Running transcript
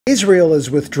Israel is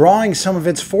withdrawing some of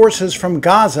its forces from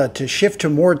Gaza to shift to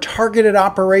more targeted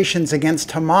operations against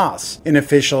Hamas, an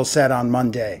official said on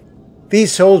Monday.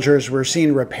 These soldiers were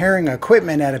seen repairing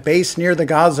equipment at a base near the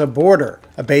Gaza border.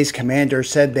 A base commander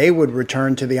said they would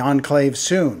return to the enclave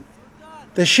soon.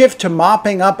 The shift to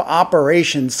mopping up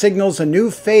operations signals a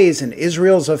new phase in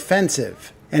Israel's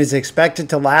offensive and is expected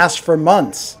to last for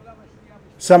months.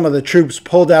 Some of the troops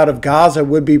pulled out of Gaza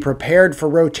would be prepared for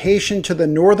rotation to the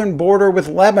northern border with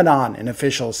Lebanon, an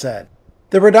official said.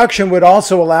 The reduction would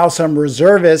also allow some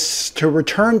reservists to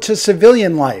return to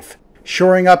civilian life,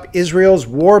 shoring up Israel's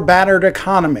war-battered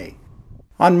economy.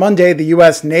 On Monday, the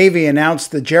U.S. Navy announced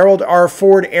the Gerald R.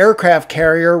 Ford aircraft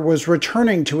carrier was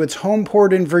returning to its home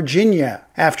port in Virginia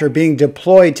after being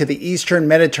deployed to the eastern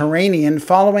Mediterranean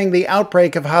following the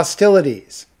outbreak of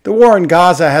hostilities. The war in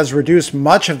Gaza has reduced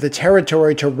much of the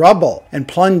territory to rubble and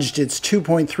plunged its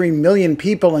 2.3 million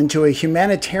people into a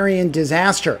humanitarian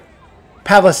disaster.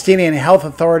 Palestinian health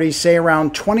authorities say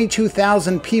around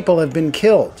 22,000 people have been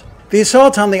killed. The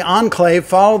assault on the enclave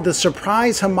followed the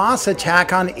surprise Hamas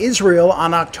attack on Israel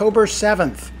on October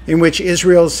 7th, in which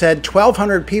Israel said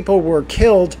 1,200 people were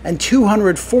killed and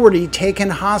 240 taken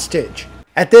hostage.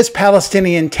 At this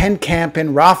Palestinian tent camp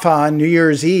in Rafah on New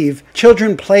Year's Eve,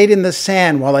 children played in the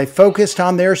sand while they focused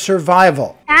on their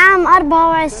survival.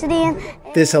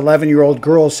 This 11-year-old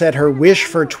girl said her wish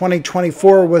for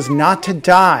 2024 was not to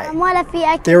die.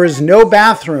 There is no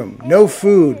bathroom, no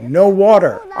food, no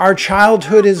water. Our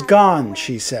childhood is gone,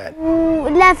 she said.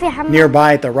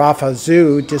 Nearby at the Rafah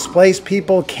Zoo, displaced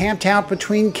people camped out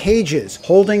between cages,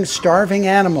 holding starving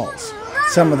animals.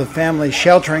 Some of the families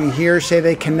sheltering here say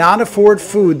they cannot afford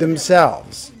food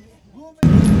themselves.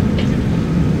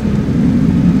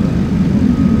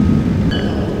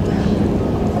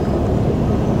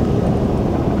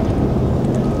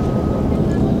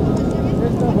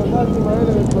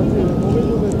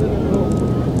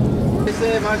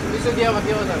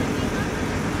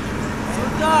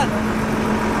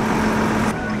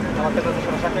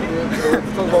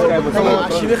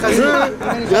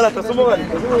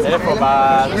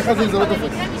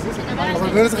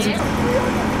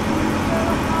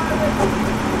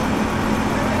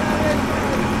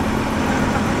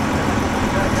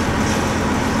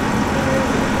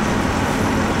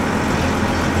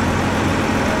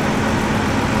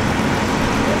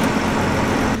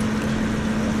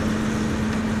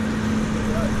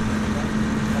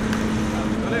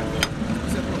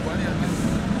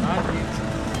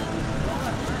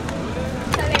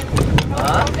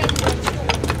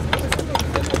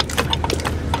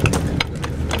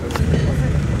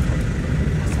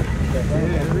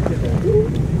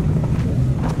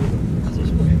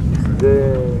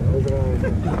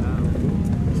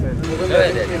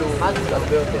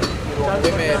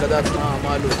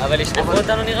 אבל ישלחו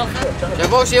אותנו נראה לך?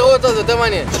 שיבואו שיראו אותו, זה יותר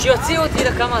מעניין. שיוציאו אותי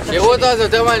לכמה... שיראו אותו, זה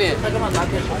יותר מעניין.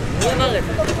 מי אמר את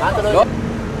זה? מה אתה לא יודע?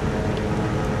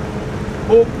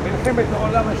 הוא מלחמת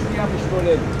העולם השנייה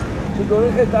משתוללת.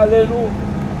 שדורכת עלינו,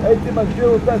 הייתי מגדיר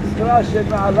אותה צרה של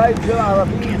נעליים של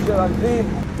ערבים, של אנגלים.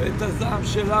 ואת הזעם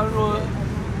שלנו,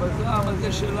 בזעם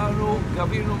הזה שלנו,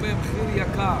 גבינו במחיר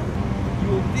יקר.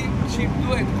 יהודים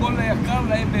שאיבדו את כל היקר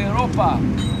להם באירופה.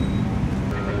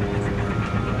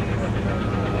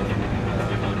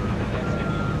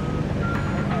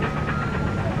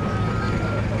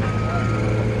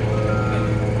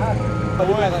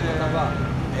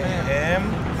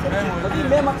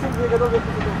 הם מקסימום זה גדול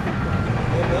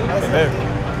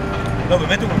לא,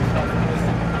 באמת הוא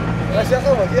ראשי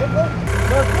אחר מגיע פה?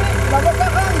 למה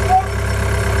ככה? אני פה?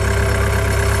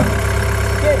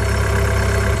 כן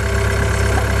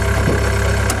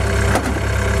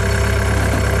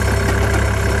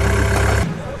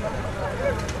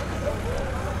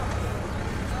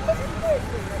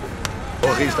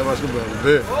אחי, השתמשנו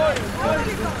בהרבה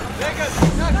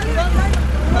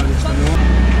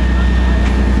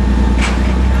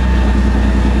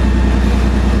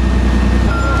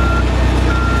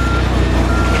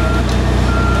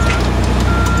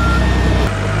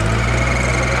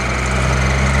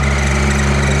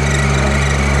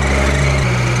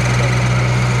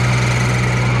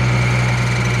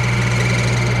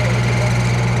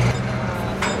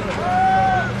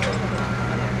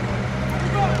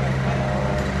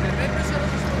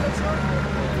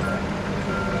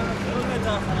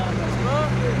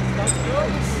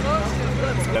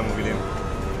מובילים.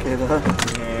 כן,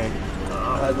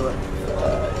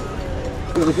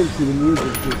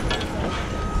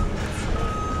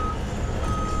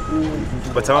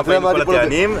 בצמא פעמים כל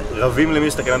הטענים, רבים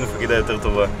למי שתקנה מפקידה יותר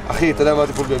טובה. אחי, אתה יודע מה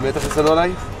הטיפול באמת הכי סנו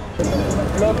עליי?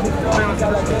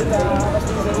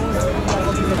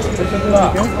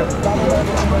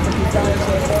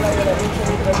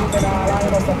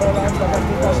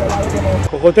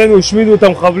 כוחותינו השמידו את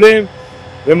המחבלים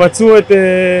ומצאו את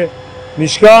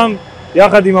נשקם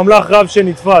יחד עם אמל"ח רב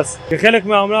שנתפס. כחלק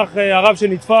מהאמל"ח הרב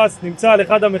שנתפס נמצא על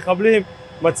אחד המחבלים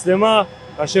מצלמה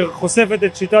אשר חושפת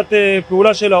את שיטת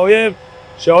פעולה של האויב,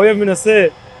 שהאויב מנסה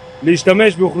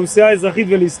להשתמש באוכלוסייה אזרחית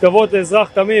ולהסתוות לאזרח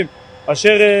תמים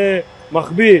אשר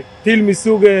מחביא טיל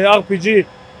מסוג RPG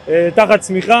תחת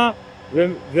צמיחה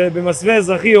ובמסווה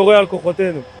אזרחי יורה על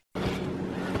כוחותינו.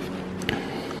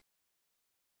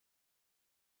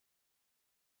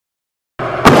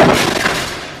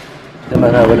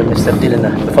 دمرنا ولم يستبدلنا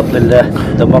بفضل الله.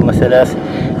 دمرنا 3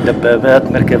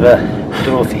 دبابات مركبة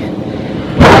تروفي.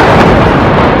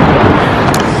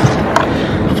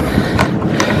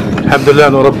 الحمد لله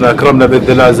أن ربنا أكرمنا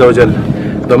بإذن الله عز وجل.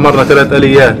 دمرنا 3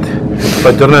 آليات،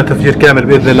 فجرناها تفجير كامل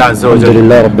بإذن الله عز وجل. الحمد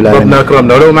لله رب العالمين. ربنا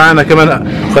أكرمنا، ولو معنا كمان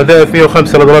قذائف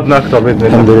 105 لضربنا أكثر بإذن الله.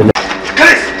 الحمد لله.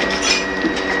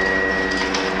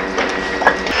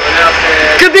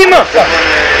 قديمة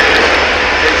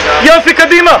يا في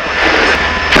قديمة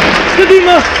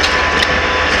قديمة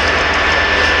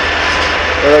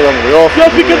يا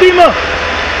في قديمة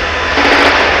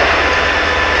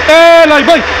لاي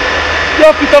باي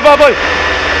يا في تبع باي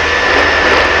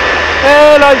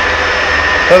لاي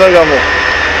هذا جمهور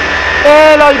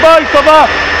لاي باي تبع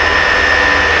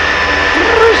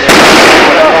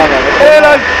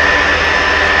لاي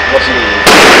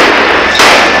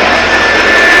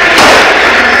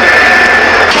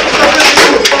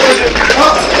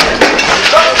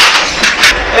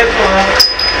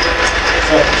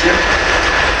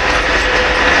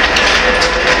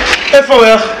איפה הוא?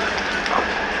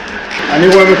 אני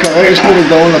רואה מקרר, יש פה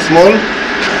מסדרון לשמאל.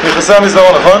 נכנסה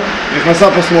המסדרון, נכון?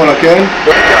 נכנסה פה שמאלה, כן?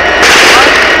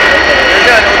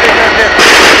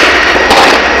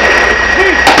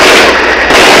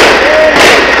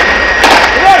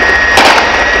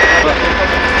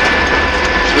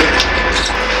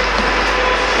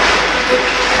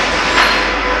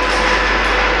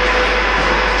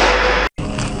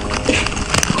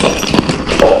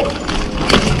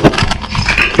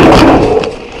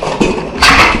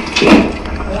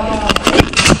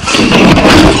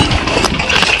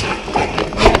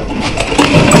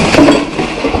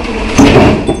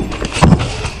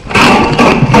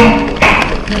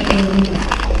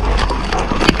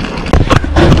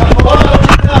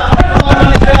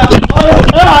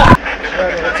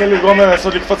 רוצה לגרום לה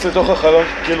לנסות לקפוץ לתוך החלון,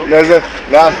 כאילו... לאיזה?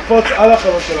 לאן? לקפוץ על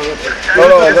החלון של הרכב.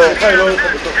 לא.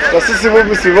 תעשו סיבוב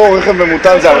מסביבו, רכב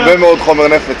ממותן זה הרבה מאוד חומר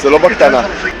נפץ, זה לא בקטנה.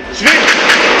 שבי!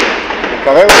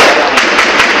 מקרר?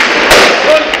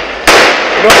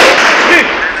 לא, שבי!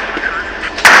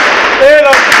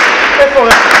 איפה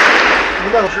הולך?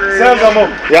 בסדר גמור.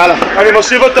 יאללה. אני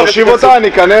מושיב אותה. תושיב אותה, אני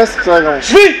אכנס, בסדר גמור.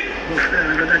 שבי!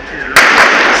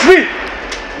 שבי!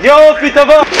 יופי,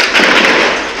 טבע!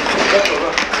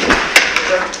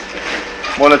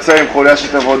 בוא נצא עם חוליה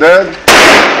שתבודד.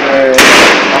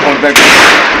 אנחנו נדג.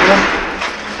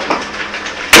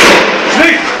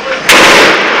 שבי!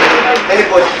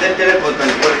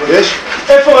 יש?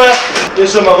 איפה היה? יש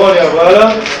שם רוני, עברה הלאה.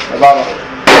 עברה.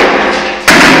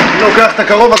 אני לוקח את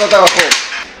הקרוב ואתה את הרחוב.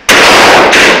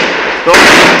 טוב.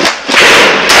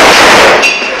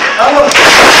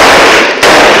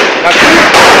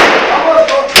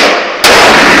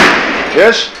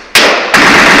 יש?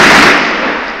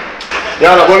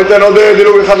 יאללה, בוא ניתן עוד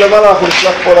דילוג אחד למעלה, אנחנו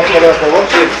נשלח פה לחלק האחרון.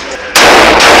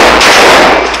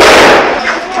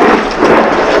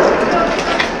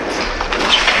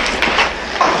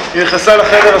 היא נכנסה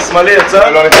לחדר השמאלי, יצא?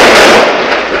 לא נכנס.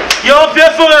 יופי,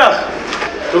 איפה ריח?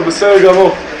 טוב, בסדר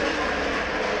גמור.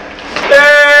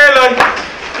 אליי!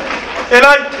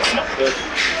 אליי!